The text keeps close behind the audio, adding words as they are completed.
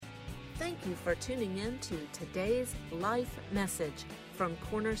Thank you for tuning in to today's life message from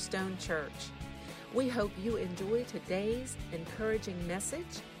Cornerstone Church. We hope you enjoy today's encouraging message.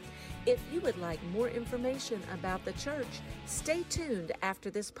 If you would like more information about the church, stay tuned after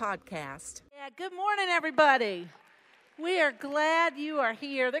this podcast. Yeah, good morning, everybody. We are glad you are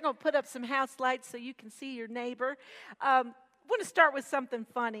here. They're going to put up some house lights so you can see your neighbor. I want to start with something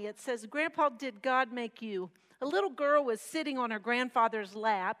funny. It says, Grandpa, did God make you? A little girl was sitting on her grandfather's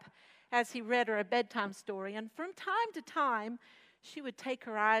lap as he read her a bedtime story. And from time to time, she would take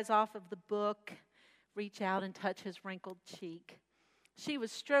her eyes off of the book, reach out and touch his wrinkled cheek. She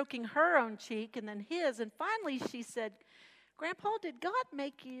was stroking her own cheek and then his. And finally she said, Grandpa, did God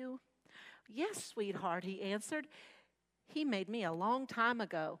make you? Yes, sweetheart, he answered. He made me a long time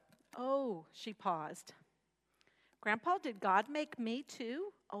ago. Oh, she paused. Grandpa, did God make me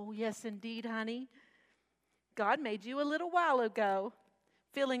too? Oh, yes, indeed, honey. God made you a little while ago.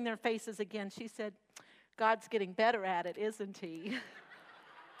 Filling their faces again, she said, God's getting better at it, isn't he?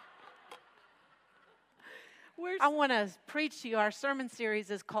 I want to preach to you. Our sermon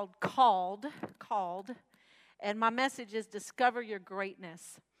series is called Called, and my message is Discover Your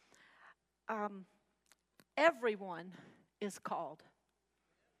Greatness. Everyone is called.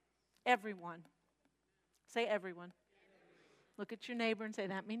 Everyone. Say everyone. Look at your neighbor and say,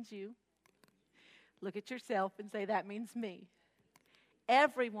 that means you. Look at yourself and say, that means me.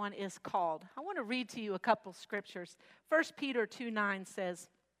 Everyone is called. I want to read to you a couple scriptures. 1 Peter 2:9 says,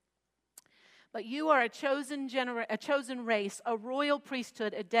 but you are a chosen race, a royal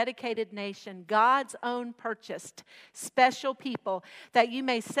priesthood, a dedicated nation, God's own purchased, special people, that you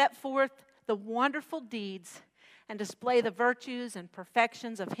may set forth the wonderful deeds and display the virtues and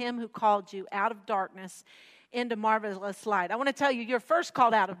perfections of him who called you out of darkness into marvelous light. I want to tell you, you're first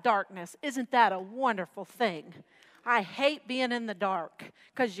called out of darkness. Isn't that a wonderful thing? I hate being in the dark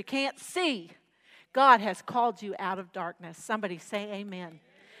because you can't see. God has called you out of darkness. Somebody say amen.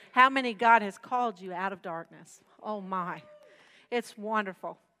 How many God has called you out of darkness? Oh my, it's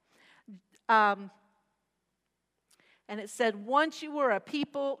wonderful. And it said, once you were a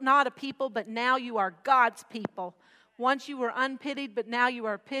people, not a people, but now you are God's people. Once you were unpitied, but now you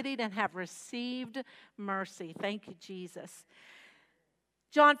are pitied and have received mercy. Thank you, Jesus.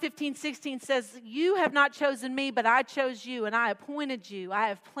 John 15:16 says, you have not chosen me, but I chose you, and I appointed you. I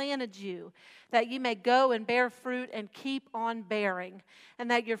have planted you, that you may go and bear fruit and keep on bearing,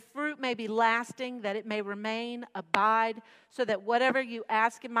 and that your fruit may be lasting, that it may remain, abide, so that whatever you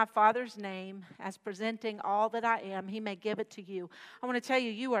ask in my Father's name, as presenting all that I am, he may give it to you. I want to tell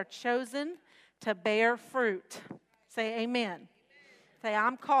you, you are chosen to bear fruit. Say amen. Say,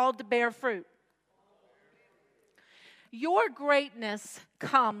 I'm called to bear fruit. Your greatness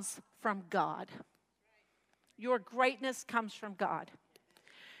comes from God. Your greatness comes from God.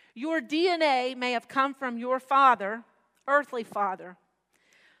 Your DNA may have come from your father, earthly father,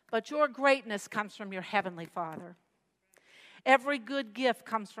 but your greatness comes from your heavenly Father. Every good gift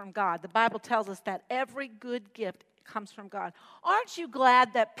comes from God. The Bible tells us that every good gift comes from God. Aren't you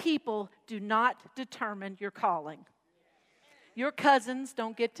glad that people do not determine your calling? Your cousins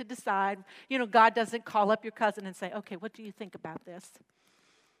don't get to decide. You know, God doesn't call up your cousin and say, okay, what do you think about this?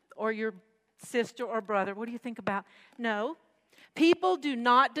 Or your sister or brother, what do you think about? No. People do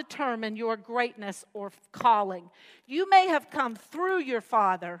not determine your greatness or calling. You may have come through your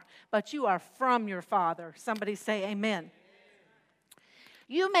father, but you are from your Father. Somebody say amen.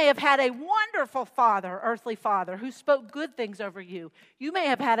 You may have had a wonderful father, earthly father, who spoke good things over you. You may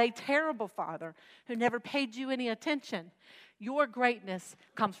have had a terrible father who never paid you any attention. Your greatness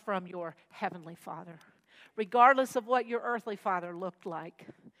comes from your heavenly Father, regardless of what your earthly father looked like.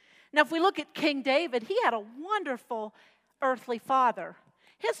 Now, if we look at King David, he had a wonderful earthly father.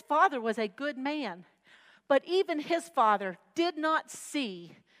 His father was a good man, but even his father did not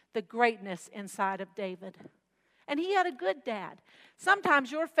see the greatness inside of David. And he had a good dad.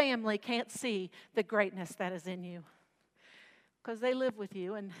 Sometimes your family can't see the greatness that is in you because they live with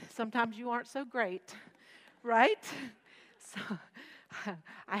you, and sometimes you aren't so great, right? So,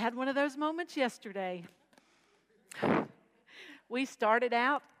 I had one of those moments yesterday. We started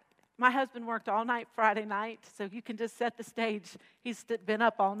out, my husband worked all night Friday night, so you can just set the stage. He's been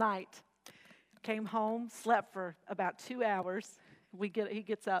up all night. Came home, slept for about 2 hours. He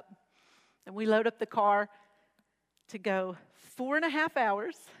gets up, and we load up the car to go 4.5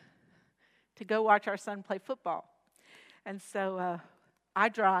 hours to go watch our son play football. And so I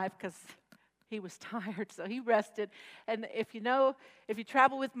drive because he was tired, so he rested. And if you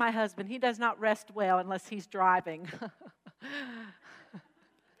travel with my husband, he does not rest well unless he's driving.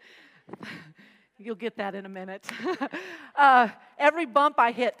 You'll get that in a minute. Every bump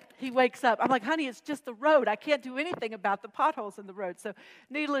I hit, he wakes up. I'm like, honey, it's just the road. I can't do anything about the potholes in the road. So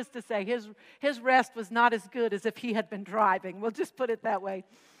needless to say, his rest was not as good as if he had been driving. We'll just put it that way.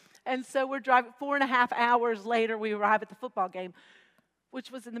 And so we're driving 4.5 hours later, we arrive at the football game, which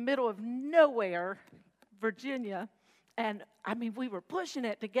was in the middle of nowhere, Virginia. And, I mean, we were pushing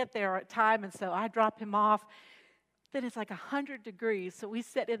it to get there at time, and so I drop him off. Then it's like 100 degrees, so we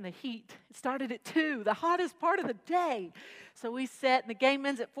sit in the heat. It started at 2, the hottest part of the day. So we sit, and the game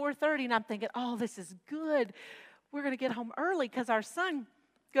ends at 4:30, and I'm thinking, oh, this is good. We're going to get home early because our son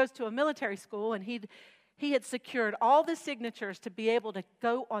goes to a military school, and he had secured all the signatures to be able to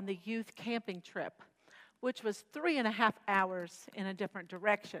go on the youth camping trip, which was 3.5 hours in a different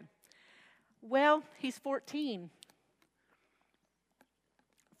direction. Well, he's 14.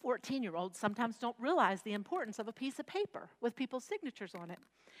 14-year-olds sometimes don't realize the importance of a piece of paper with people's signatures on it.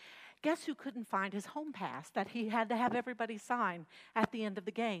 Guess who couldn't find his home pass that he had to have everybody sign at the end of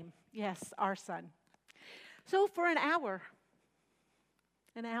the game? Yes, our son. So for an hour,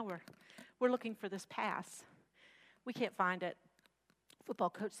 we're looking for this pass. We can't find it. Football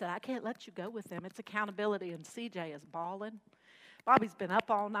coach said, I can't let you go with them. It's accountability, and CJ is balling. Bobby's been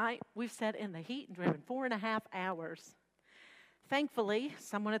up all night. We've sat in the heat and driven 4.5 hours. Thankfully,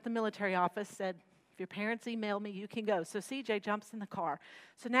 someone at the military office said, if your parents email me, you can go. So CJ jumps in the car.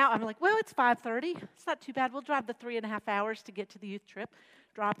 So now I'm like, well, it's 5:30. It's not too bad. We'll drive the 3.5 hours to get to the youth trip,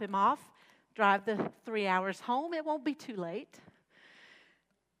 drop him off, drive the 3 hours home. It won't be too late.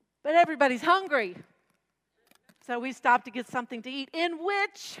 But everybody's hungry. So we stopped to get something to eat, in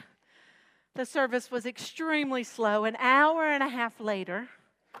which the service was extremely slow. An hour and a half later,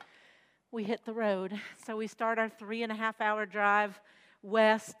 we hit the road. So we start our 3.5 hour drive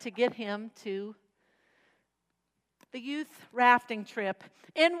west to get him to the youth rafting trip,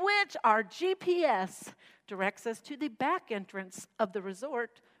 in which our GPS directs us to the back entrance of the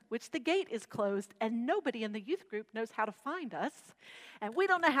resort, which the gate is closed, and nobody in the youth group knows how to find us. And we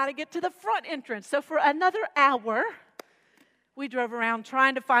don't know how to get to the front entrance. So for another hour, we drove around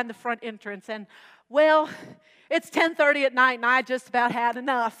trying to find the front entrance. And, well, it's 10:30 at night, and I just about had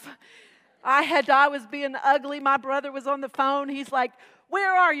enough. I was being ugly. My brother was on the phone. He's like,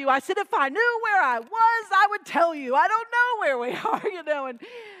 where are you? I said, if I knew where I was, I would tell you. I don't know where we are,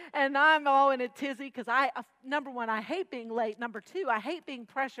 And I'm all in a tizzy because number one, I hate being late. Number two, I hate being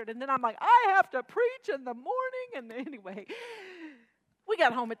pressured. And then I'm like, I have to preach in the morning. And anyway, we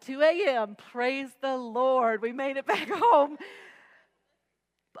got home at 2 a.m. Praise the Lord. We made it back home.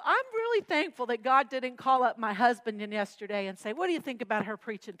 I'm really thankful that God didn't call up my husband yesterday and say, what do you think about her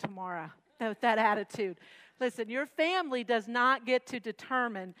preaching tomorrow? With that attitude. Listen, your family does not get to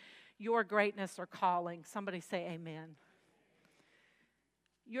determine your greatness or calling. Somebody say amen.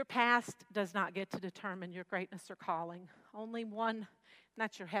 Your past does not get to determine your greatness or calling. Only one, and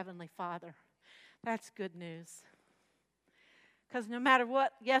that's your Heavenly Father. That's good news. Because no matter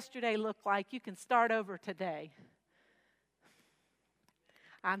what yesterday looked like, you can start over today.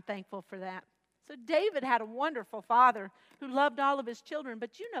 I'm thankful for that. So David had a wonderful father who loved all of his children,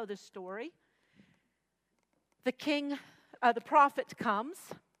 but you know the story. The prophet comes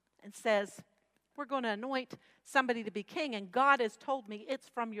and says, we're going to anoint somebody to be king, and God has told me it's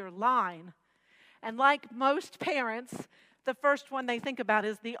from your line. And like most parents, the first one they think about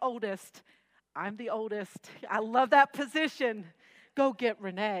is the oldest. I'm the oldest. I love that position. Go get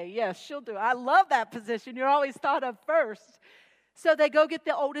Renee. Yes, she'll do it. I love that position. You're always thought of first. So they go get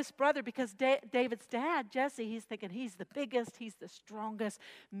the oldest brother because David's dad, Jesse, he's thinking he's the biggest, he's the strongest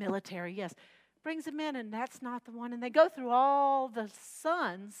military. Yes, brings him in, and that's not the one. And they go through all the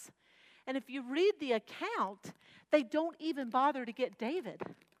sons. And if you read the account, they don't even bother to get David.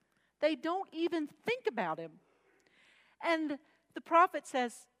 They don't even think about him. And the prophet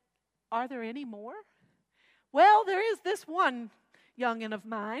says, are there any more? Well, there is this one youngin' of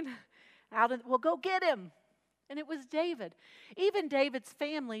mine. Well, go get him. And it was David. Even David's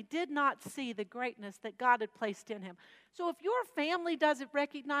family did not see the greatness that God had placed in him. So if your family doesn't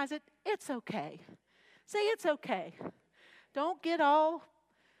recognize it, it's okay. Say it's okay. Don't get all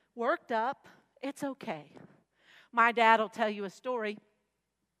worked up. It's okay. My dad will tell you a story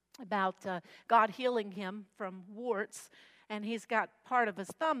about God healing him from warts. And he's got part of his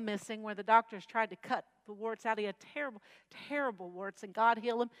thumb missing where the doctors tried to cut the warts out. He had terrible, terrible warts. And God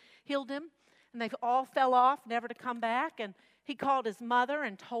healed him. And they all fell off, never to come back. And he called his mother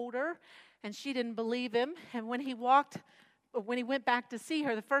and told her, and she didn't believe him. And when he went back to see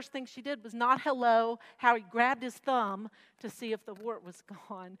her, the first thing she did was not hello, how he grabbed his thumb to see if the wart was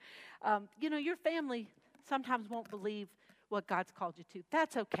gone. Your family sometimes won't believe what God's called you to.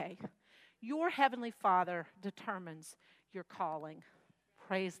 That's okay. Your Heavenly Father determines your calling.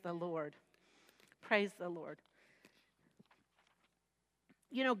 Praise the Lord. Praise the Lord.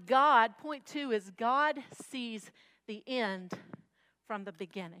 You know, God, point 2 is God sees the end from the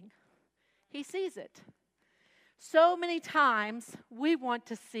beginning. He sees it. So many times we want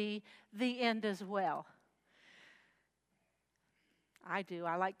to see the end as well. I do.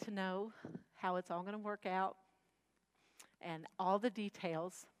 I like to know how it's all going to work out and all the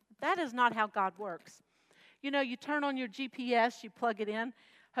details. That is not how God works. You know, you turn on your GPS, you plug it in.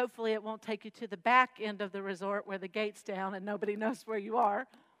 Hopefully it won't take you to the back end of the resort where the gate's down and nobody knows where you are.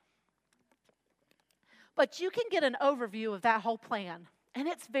 But you can get an overview of that whole plan. And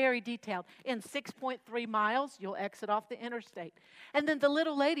it's very detailed. In 6.3 miles, you'll exit off the interstate. And then the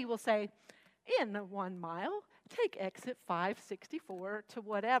little lady will say, in 1 mile, take exit 564 to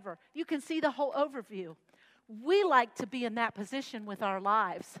whatever. You can see the whole overview. We like to be in that position with our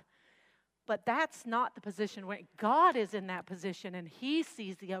lives. But that's not the position where God is in that position and He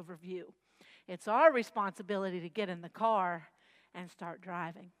sees the overview. It's our responsibility to get in the car and start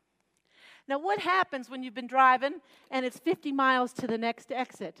driving. Now, what happens when you've been driving and it's 50 miles to the next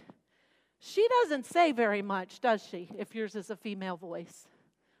exit? She doesn't say very much, does she, if yours is a female voice?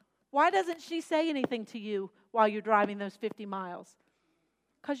 Why doesn't she say anything to you while you're driving those 50 miles?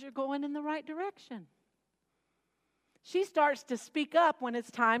 Because you're going in the right direction. She starts to speak up when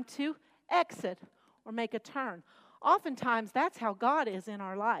it's time to exit or make a turn. Oftentimes, that's how God is in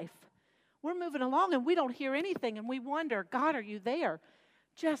our life. We're moving along and we don't hear anything and we wonder, God, are you there?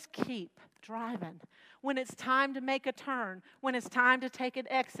 Just keep driving. When it's time to make a turn, when it's time to take an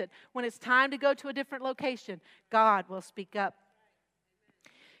exit, when it's time to go to a different location, God will speak up.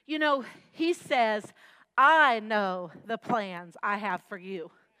 You know, He says, I know the plans I have for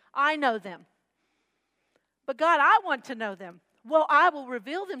you. I know them. But God, I want to know them. Well, I will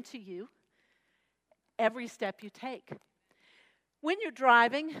reveal them to you every step you take. When you're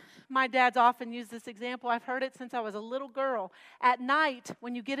driving, my dad's often used this example. I've heard it since I was a little girl. At night,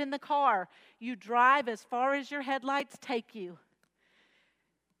 when you get in the car, you drive as far as your headlights take you.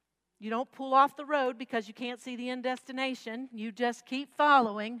 You don't pull off the road because you can't see the end destination. You just keep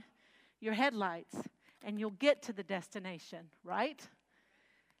following your headlights, and you'll get to the destination, right?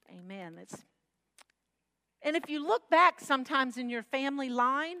 Amen. And if you look back sometimes in your family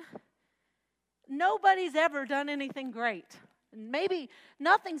line, nobody's ever done anything great. Maybe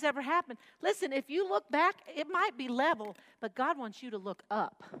nothing's ever happened. Listen, if you look back, it might be level, but God wants you to look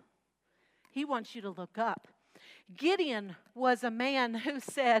up. He wants you to look up. Gideon was a man who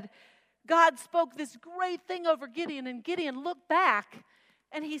said, God spoke this great thing over Gideon, and Gideon looked back,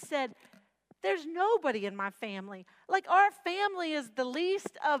 and he said, there's nobody in my family. Like, our family is the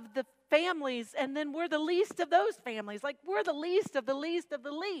least of the families, and then we're the least of those families. Like, we're the least of the least of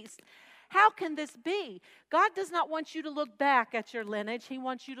the least. How can this be? God does not want you to look back at your lineage. He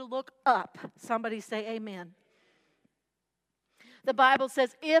wants you to look up. Somebody say amen. The Bible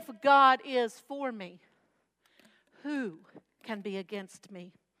says, if God is for me, who can be against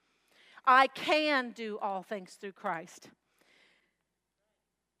me? I can do all things through Christ.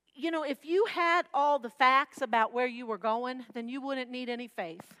 You know, if you had all the facts about where you were going, then you wouldn't need any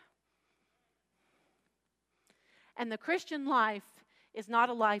faith. And the Christian life is not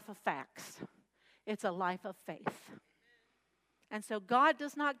a life of facts. It's a life of faith. And so God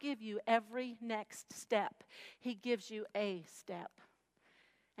does not give you every next step. He gives you a step.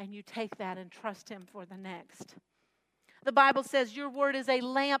 And you take that and trust Him for the next. The Bible says, your word is a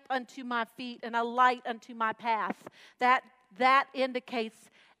lamp unto my feet and a light unto my path. That indicates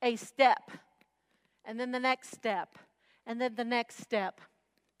a step. And then the next step. And then the next step.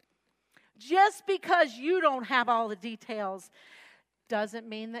 Just because you don't have all the details doesn't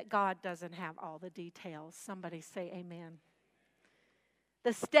mean that God doesn't have all the details. Somebody say amen.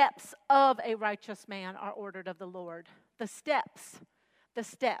 The steps of a righteous man are ordered of the Lord. The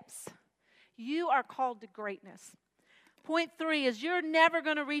steps. You are called to greatness. Point 3 is you're never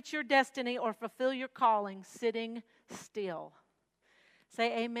going to reach your destiny or fulfill your calling sitting still.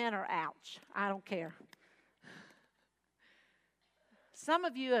 Say amen or ouch. I don't care. Some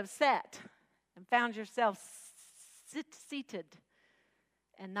of you have sat and found yourself seated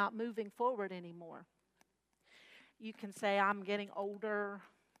and not moving forward anymore. You can say, I'm getting older.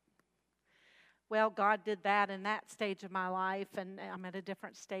 Well, God did that in that stage of my life, and I'm at a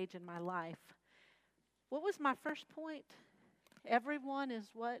different stage in my life. What was my first point? Everyone is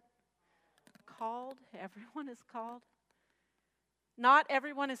what? Called? Everyone is called? Not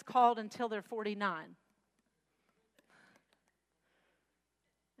everyone is called until they're 49.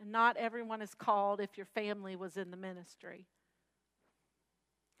 And not everyone is called if your family was in the ministry.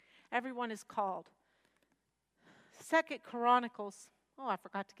 Everyone is called. 2 Chronicles, I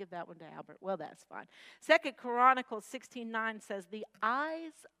forgot to give that one to Albert. Well, that's fine. 2 Chronicles 16:9 says, the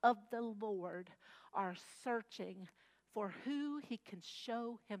eyes of the Lord are searching for who he can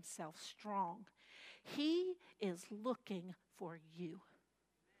show himself strong. He is looking for you.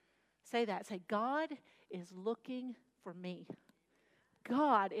 Say that. Say, God is looking for me.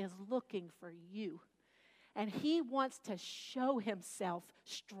 God is looking for you. And he wants to show himself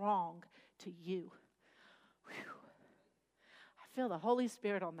strong to you. Whew. I feel the Holy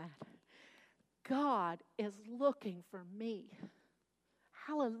Spirit on that. God is looking for me.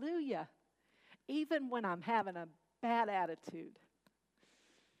 Hallelujah. Even when I'm having a bad attitude.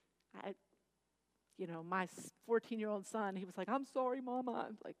 My 14-year-old son, he was like, I'm sorry, Mama.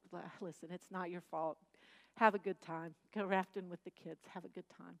 I'm like, listen, it's not your fault. Have a good time. Go rafting with the kids. Have a good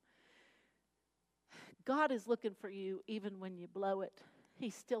time. God is looking for you even when you blow it.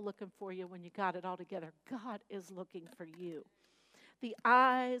 He's still looking for you when you got it all together. God is looking for you. The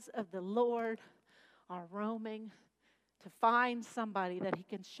eyes of the Lord are roaming to find somebody that he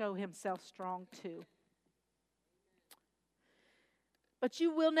can show himself strong to. But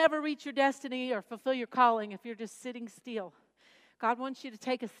you will never reach your destiny or fulfill your calling if you're just sitting still. God wants you to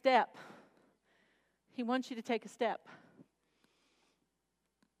take a step. He wants you to take a step.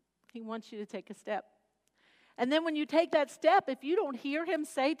 He wants you to take a step. And then when you take that step, if you don't hear him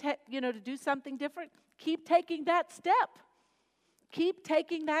say, to do something different, keep taking that step. Keep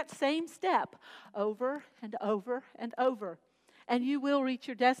taking that same step over and over and over. And you will reach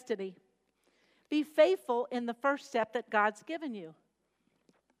your destiny. Be faithful in the first step that God's given you.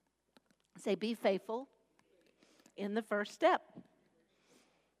 Say, be faithful in the first step.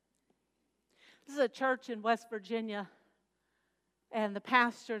 This is a church in West Virginia, and the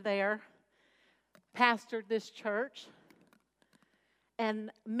pastor there pastored this church.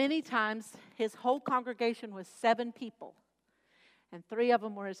 And many times, his whole congregation was 7 people, and 3 of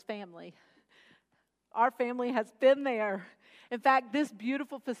them were his family. Our family has been there. In fact, this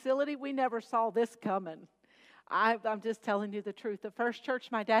beautiful facility, we never saw this coming. I'm just telling you the truth. The first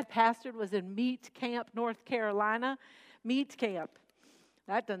church my dad pastored was in Meat Camp, North Carolina. Meat Camp.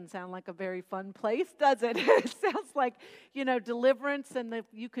 That doesn't sound like a very fun place, does it? It sounds like, deliverance, and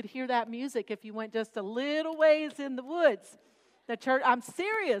you could hear that music if you went just a little ways in the woods. The church, I'm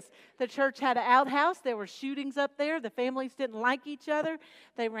serious. The church had an outhouse. There were shootings up there. The families didn't like each other.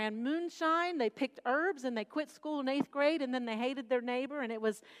 They ran moonshine. They picked herbs, and they quit school in 8th grade, and then they hated their neighbor, and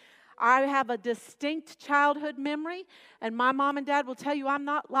I have a distinct childhood memory, and my mom and dad will tell you I'm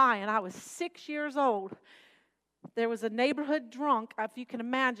not lying. I was 6 years old. There was a neighborhood drunk, if you can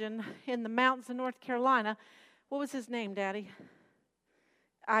imagine, in the mountains of North Carolina. What was his name, Daddy?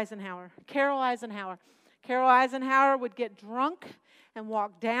 Eisenhower. Carol Eisenhower. Carol Eisenhower would get drunk and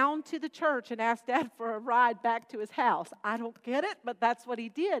walk down to the church and ask Dad for a ride back to his house. I don't get it, but that's what he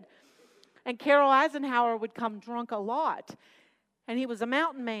did. And Carol Eisenhower would come drunk a lot. And he was a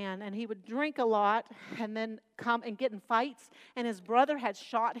mountain man, and he would drink a lot and then come and get in fights. And his brother had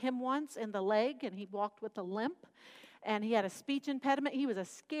shot him once in the leg, and he walked with a limp. And he had a speech impediment. He was a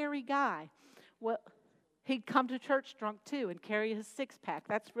scary guy. Well, he'd come to church drunk, too, and carry his 6-pack.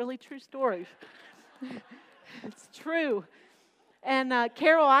 That's really true story. It's true. And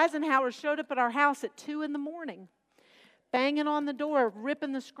Carol Eisenhower showed up at our house at 2 in the morning, banging on the door,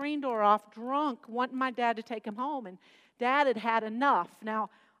 ripping the screen door off, drunk, wanting my dad to take him home. And Dad had had enough.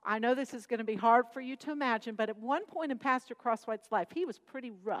 Now, I know this is going to be hard for you to imagine, but at one point in Pastor Crosswhite's life, he was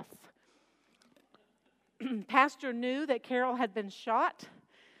pretty rough. Pastor knew that Carol had been shot,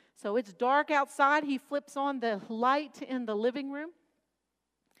 so it's dark outside. He flips on the light in the living room.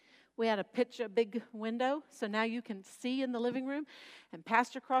 We had a big window, so now you can see in the living room. And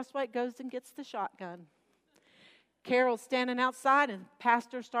Pastor Crosswhite goes and gets the shotgun. Carol's standing outside, and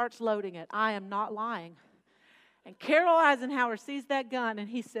Pastor starts loading it. I am not lying. And Carol Eisenhower sees that gun, and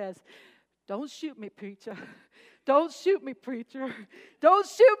he says, "Don't shoot me, preacher. Don't shoot me, preacher. Don't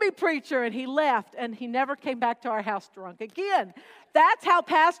shoot me, preacher." And he left, and he never came back to our house drunk again. That's how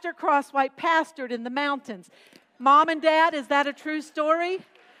Pastor Crosswhite pastored in the mountains. Mom and Dad, is that a true story?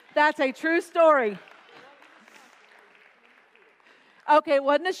 That's a true story. Okay, it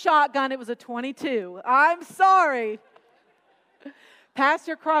wasn't a shotgun, it was a .22. I'm sorry.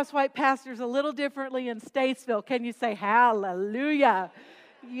 Pastor Crosswhite pastors a little differently in Statesville. Can you say hallelujah?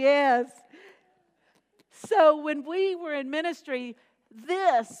 Yes. So when we were in ministry,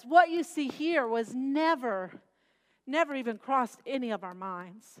 what you see here was never even crossed any of our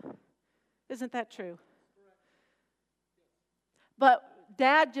minds. Isn't that true? But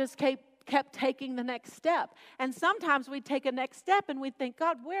Dad just kept kept taking the next step. And sometimes we'd take a next step and we'd think,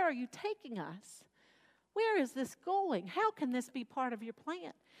 God, where are you taking us? Where is this going? How can this be part of your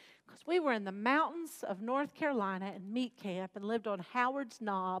plan? Because we were in the mountains of North Carolina in meat camp and lived on Howard's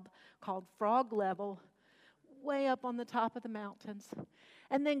Knob called Frog Level, way up on the top of the mountains.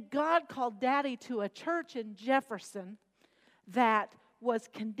 And then God called Daddy to a church in Jefferson that was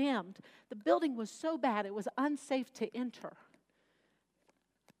condemned. The building was so bad it was unsafe to enter.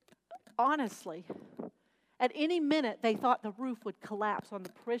 Honestly, at any minute they thought the roof would collapse on the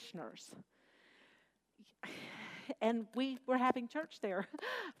parishioners. And we were having church there.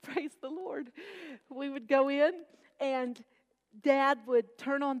 Praise the Lord. We would go in and Dad would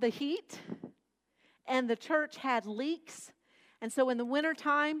turn on the heat, and the church had leaks. And so in the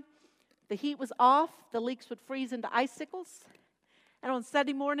wintertime, the heat was off, the leaks would freeze into icicles. And on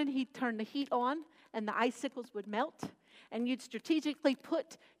Sunday morning, he'd turn the heat on, and the icicles would melt. And you'd strategically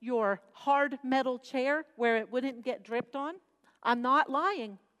put your hard metal chair where it wouldn't get dripped on. I'm not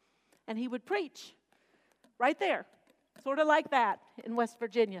lying. And he would preach right there, sort of like that in West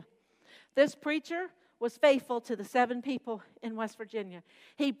Virginia. This preacher was faithful to the 7 people in West Virginia.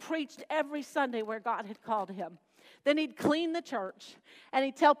 He preached every Sunday where God had called him. Then he'd clean the church, and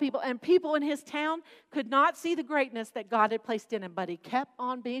he'd tell people, and people in his town could not see the greatness that God had placed in him, but he kept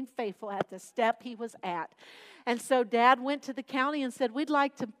on being faithful at the step he was at. And so Dad went to the county and said, we'd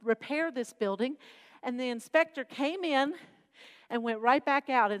like to repair this building. And the inspector came in and went right back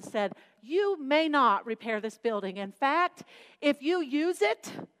out and said, you may not repair this building. In fact, if you use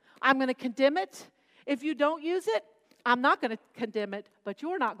it, I'm going to condemn it. If you don't use it, I'm not going to condemn it, but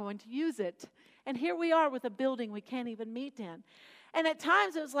you're not going to use it. And here we are with a building we can't even meet in. And at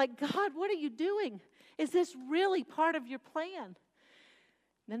times it was like, God, what are you doing? Is this really part of your plan?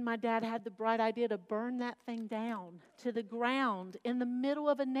 Then my dad had the bright idea to burn that thing down to the ground in the middle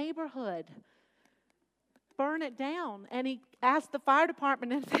of a neighborhood. Burn it down. And he asked the fire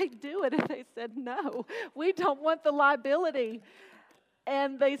department if they'd do it, and they said, no, we don't want the liability.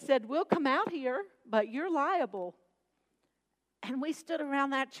 And they said, we'll come out here, but you're liable. And we stood around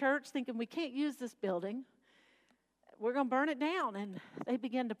that church thinking, we can't use this building. We're going to burn it down. And they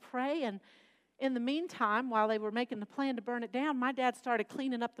began to pray. And in the meantime, while they were making the plan to burn it down, my dad started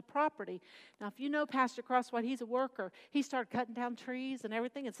cleaning up the property. Now, if you know Pastor Crosswhite, he's a worker. He started cutting down trees and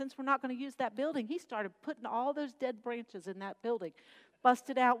everything. And since we're not going to use that building, he started putting all those dead branches in that building.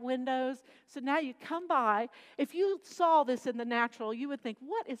 Busted out windows. So now you come by. If you saw this in the natural, you would think,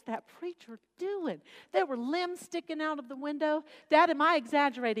 what is that preacher doing? There were limbs sticking out of the window. Dad, am I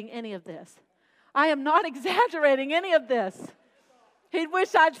exaggerating any of this? I am not exaggerating any of this. He'd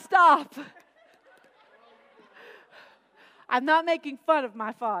wish I'd stop. I'm not making fun of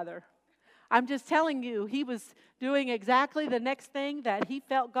my father. I'm just telling you, he was doing exactly the next thing that he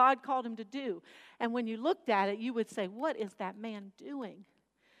felt God called him to do. And when you looked at it, you would say, what is that man doing?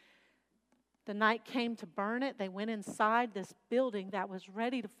 The night came to burn it. They went inside this building that was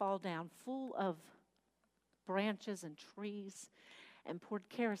ready to fall down, full of branches and trees, and poured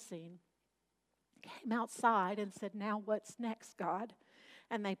kerosene. Came outside and said, now what's next, God?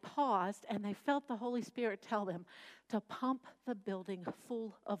 And they paused, and they felt the Holy Spirit tell them to pump the building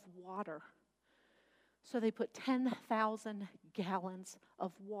full of water. So they put 10,000 gallons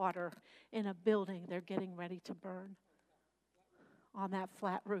of water in a building they're getting ready to burn on that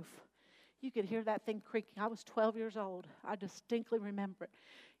flat roof. You could hear that thing creaking. I was 12 years old. I distinctly remember it.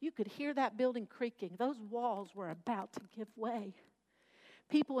 You could hear that building creaking. Those walls were about to give way.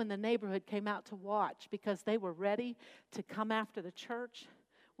 People in the neighborhood came out to watch because they were ready to come after the church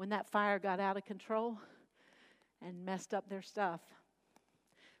when that fire got out of control and messed up their stuff.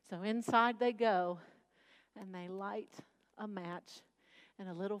 So inside they go, and they light a match, and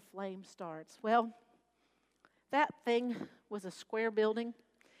a little flame starts. Well, that thing was a square building,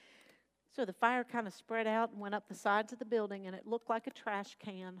 so the fire kind of spread out and went up the sides of the building, and it looked like a trash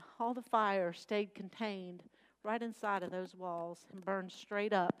can. All the fire stayed contained right inside of those walls and burned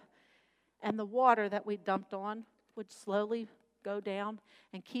straight up. And the water that we dumped on would slowly go down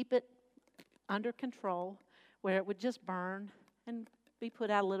and keep it under control, where it would just burn and be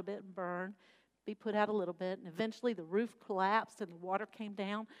put out a little bit and burn, be put out a little bit, and eventually the roof collapsed and the water came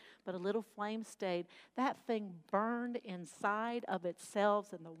down, but a little flame stayed. That thing burned inside of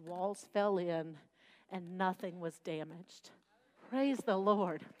itself, and the walls fell in, and nothing was damaged. Praise the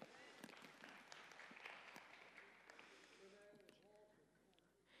Lord.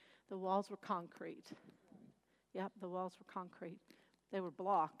 The walls were concrete. Yep, the walls were concrete. They were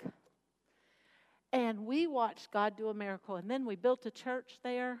block. And we watched God do a miracle, and then we built a church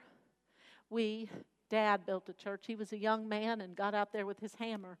there. Dad built a church. He was a young man and got out there with his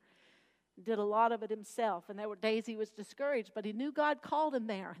hammer He did a lot of it himself, and there were days he was discouraged, but he knew God called him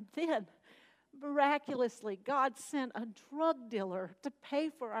there. And then, miraculously, God sent a drug dealer to pay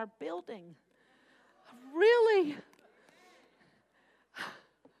for our building. Really?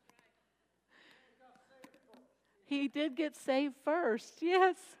 He did get saved first,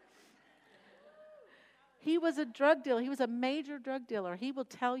 yes. He was a drug dealer. He was a major drug dealer. He will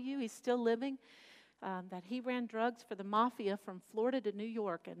tell you, he's still living, that he ran drugs for the mafia from Florida to New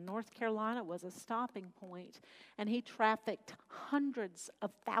York, and North Carolina was a stopping point. And he trafficked hundreds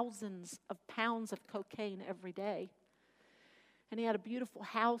of thousands of pounds of cocaine every day. And he had a beautiful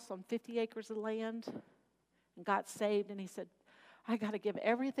house on 50 acres of land and got saved. And he said, I got to give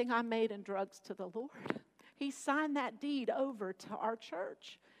everything I made in drugs to the Lord. He signed that deed over to our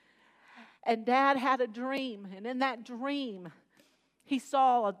church. And Dad had a dream, and in that dream, he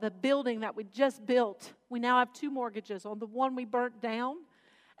saw the building that we just built. We now have 2 mortgages on the one we burnt down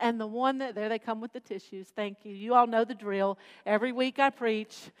and the one that, there they come with the tissues. Thank you. You all know the drill. Every week I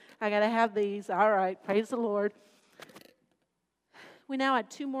preach. I got to have these. All right, praise the Lord. We now had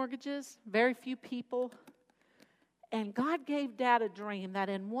 2 mortgages, very few people. And God gave Dad a dream that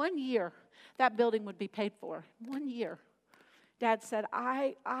in 1 year, that building would be paid for. 1 year. Dad said,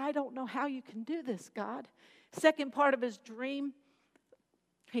 I don't know how you can do this, God. Second part of his dream,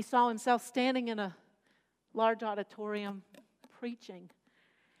 he saw himself standing in a large auditorium preaching.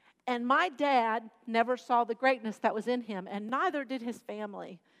 And my dad never saw the greatness that was in him, and neither did his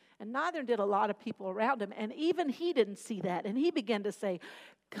family, and neither did a lot of people around him. And even he didn't see that. And he began to say,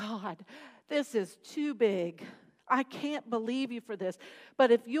 God, this is too big. I can't believe you for this.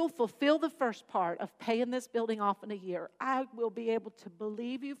 But if you'll fulfill the first part of paying this building off in a year, I will be able to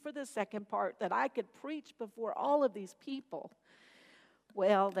believe you for the second part, that I could preach before all of these people.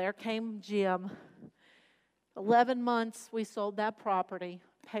 Well, there came Jim. 11 months we sold that property,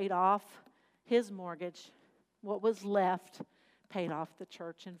 paid off his mortgage. What was left paid off the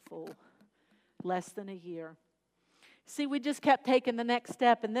church in full. Less than a year. See, we just kept taking the next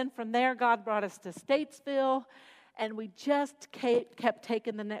step. And then from there, God brought us to Statesville. And we just kept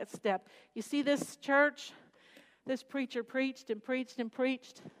taking the next step. You see this church? This preacher preached and preached and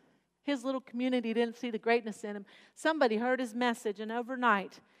preached. His little community didn't see the greatness in him. Somebody heard his message, and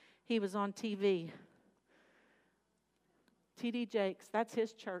overnight, he was on TV. T.D. Jakes, that's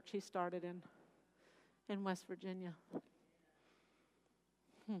his church he started in West Virginia.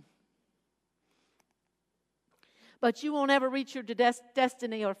 But you won't ever reach your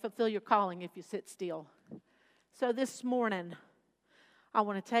destiny or fulfill your calling if you sit still. So this morning, I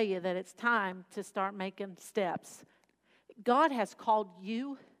want to tell you that it's time to start making steps. God has called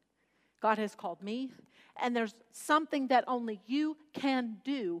you. God has called me. And there's something that only you can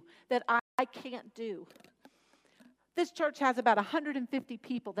do that I can't do. This church has about 150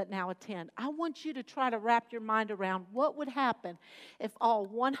 people that now attend. I want you to try to wrap your mind around what would happen if all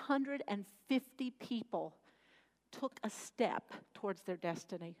 150 people took a step towards their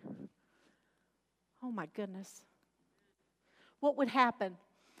destiny. Oh my goodness. What would happen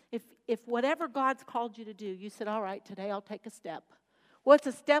if whatever God's called you to do, you said, all right, today I'll take a step. What's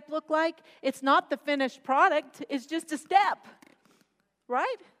a step look like? It's not the finished product. It's just a step,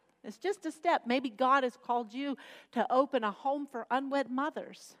 right? It's just a step. Maybe God has called you to open a home for unwed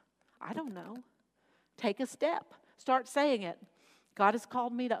mothers. I don't know. Take a step. Start saying it. God has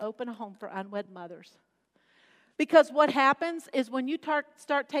called me to open a home for unwed mothers. Because what happens is when you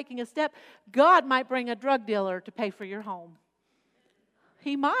start taking a step, God might bring a drug dealer to pay for your home.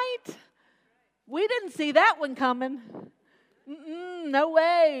 He might. We didn't see that one coming. No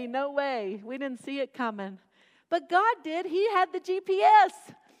way, no way. We didn't see it coming. But God did. He had the GPS.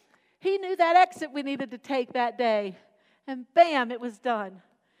 He knew that exit we needed to take that day. And bam, it was done.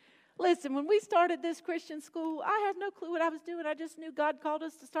 Listen, when we started this Christian school, I had no clue what I was doing. I just knew God called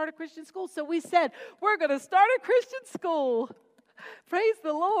us to start a Christian school. So we said, we're going to start a Christian school. Praise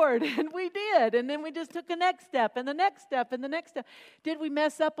the Lord. And we did. And then we just took the next step and the next step and the next step. Did we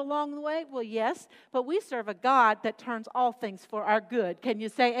mess up along the way? Well, yes. But we serve a God that turns all things for our good. Can you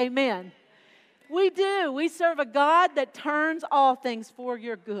say amen? We do. We serve a God that turns all things for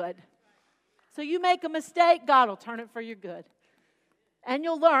your good. So you make a mistake, God will turn it for your good. And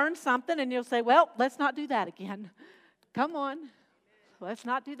you'll learn something and you'll say, well, let's not do that again. Come on. Let's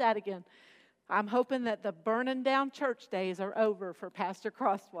not do that again. I'm hoping that the burning down church days are over for Pastor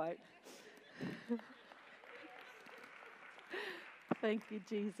Crosswhite. Thank you,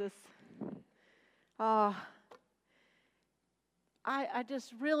 Jesus. I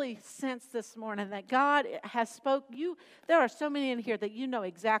just really sense this morning that God has spoke. There are so many in here that you know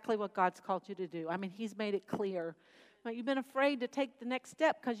exactly what God's called you to do. I mean, He's made it clear But you've been afraid to take the next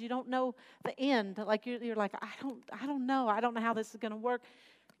step because you don't know the end. Like you're like, I don't know. I don't know how this is going to work.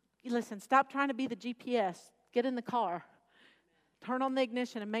 Listen, stop trying to be the GPS. Get in the car. Turn on the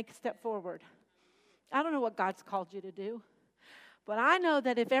ignition and make a step forward. I don't know what God's called you to do. But I know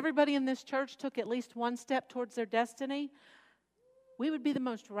that if everybody in this church took at least one step towards their destiny, we would be the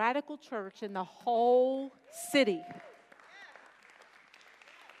most radical church in the whole city.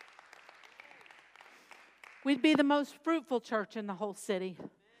 We'd be the most fruitful church in the whole city.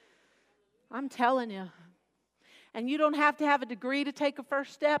 I'm telling you. And you don't have to have a degree to take a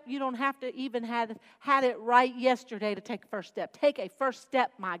first step. You don't have to even have had it right yesterday to take a first step. Take a first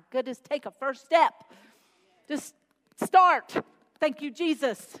step, my goodness. Take a first step. Just start. Thank you,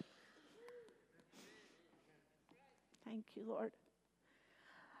 Jesus. Thank you, Lord.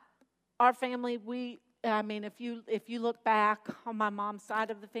 Our family, if you look back on my mom's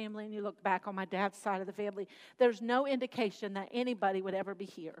side of the family and you look back on my dad's side of the family, there's no indication that anybody would ever be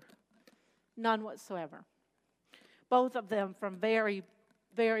here. None whatsoever. Both of them from very,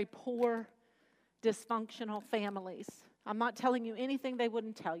 very poor, dysfunctional families. I'm not telling you anything they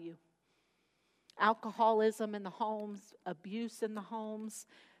wouldn't tell you. Alcoholism in the homes, abuse in the homes,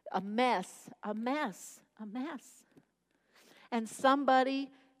 a mess. And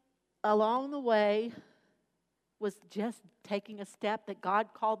somebody along the way was just taking a step that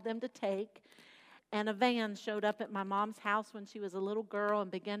God called them to take. And a van showed up at my mom's house when she was a little girl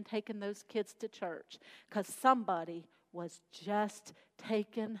and began taking those kids to church because somebody was just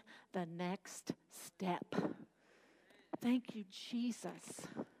taking the next step. Thank you, Jesus.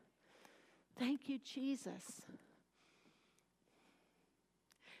 Thank you, Jesus.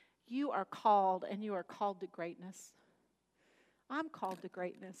 You are called, and you are called to greatness. I'm called to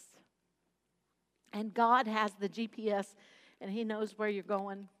greatness. And God has the GPS, and He knows where you're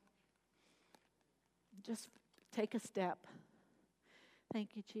going. Just take a step.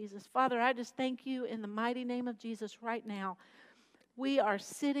 Thank you, Jesus. Father, I just thank you in the mighty name of Jesus right now. We are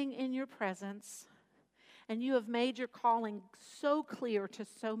sitting in your presence, and you have made your calling so clear to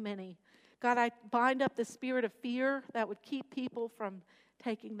so many. God, I bind up the spirit of fear that would keep people from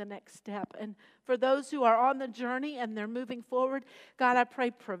taking the next step. And for those who are on the journey and they're moving forward, God, I pray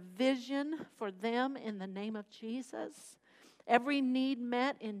provision for them in the name of Jesus. Every need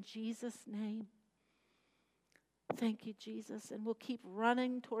met in Jesus' name. Thank you, Jesus. And we'll keep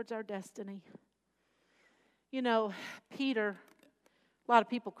running towards our destiny. You know, Peter, a lot of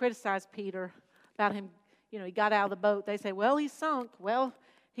people criticize Peter about him. You know, he got out of the boat. They say, well, he sunk. Well,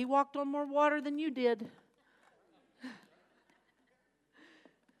 he walked on more water than you did.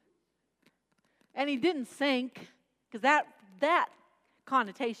 And he didn't sink, because that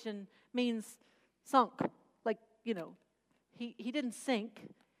connotation means sunk. Like, you know, he didn't sink.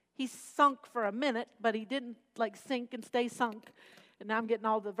 He sunk for a minute, but he didn't like sink and stay sunk. And now I'm getting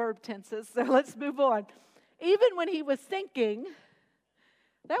all the verb tenses, so let's move on. Even when he was sinking,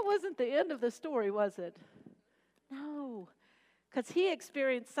 that wasn't the end of the story, was it? No, because he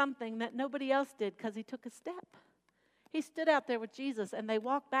experienced something that nobody else did because he took a step. He stood out there with Jesus, and they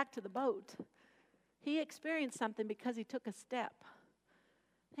walked back to the boat. He experienced something because he took a step.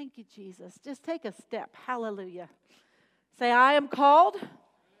 Thank you, Jesus. Just take a step. Hallelujah. Say, I am called.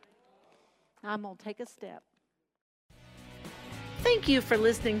 I'm going to take a step. Thank you for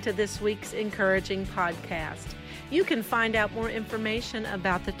listening to this week's encouraging podcast. You can find out more information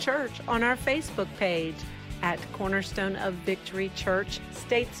about the church on our Facebook page at Cornerstone of Victory Church,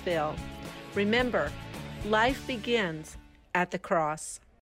 Statesville. Remember, life begins at the cross.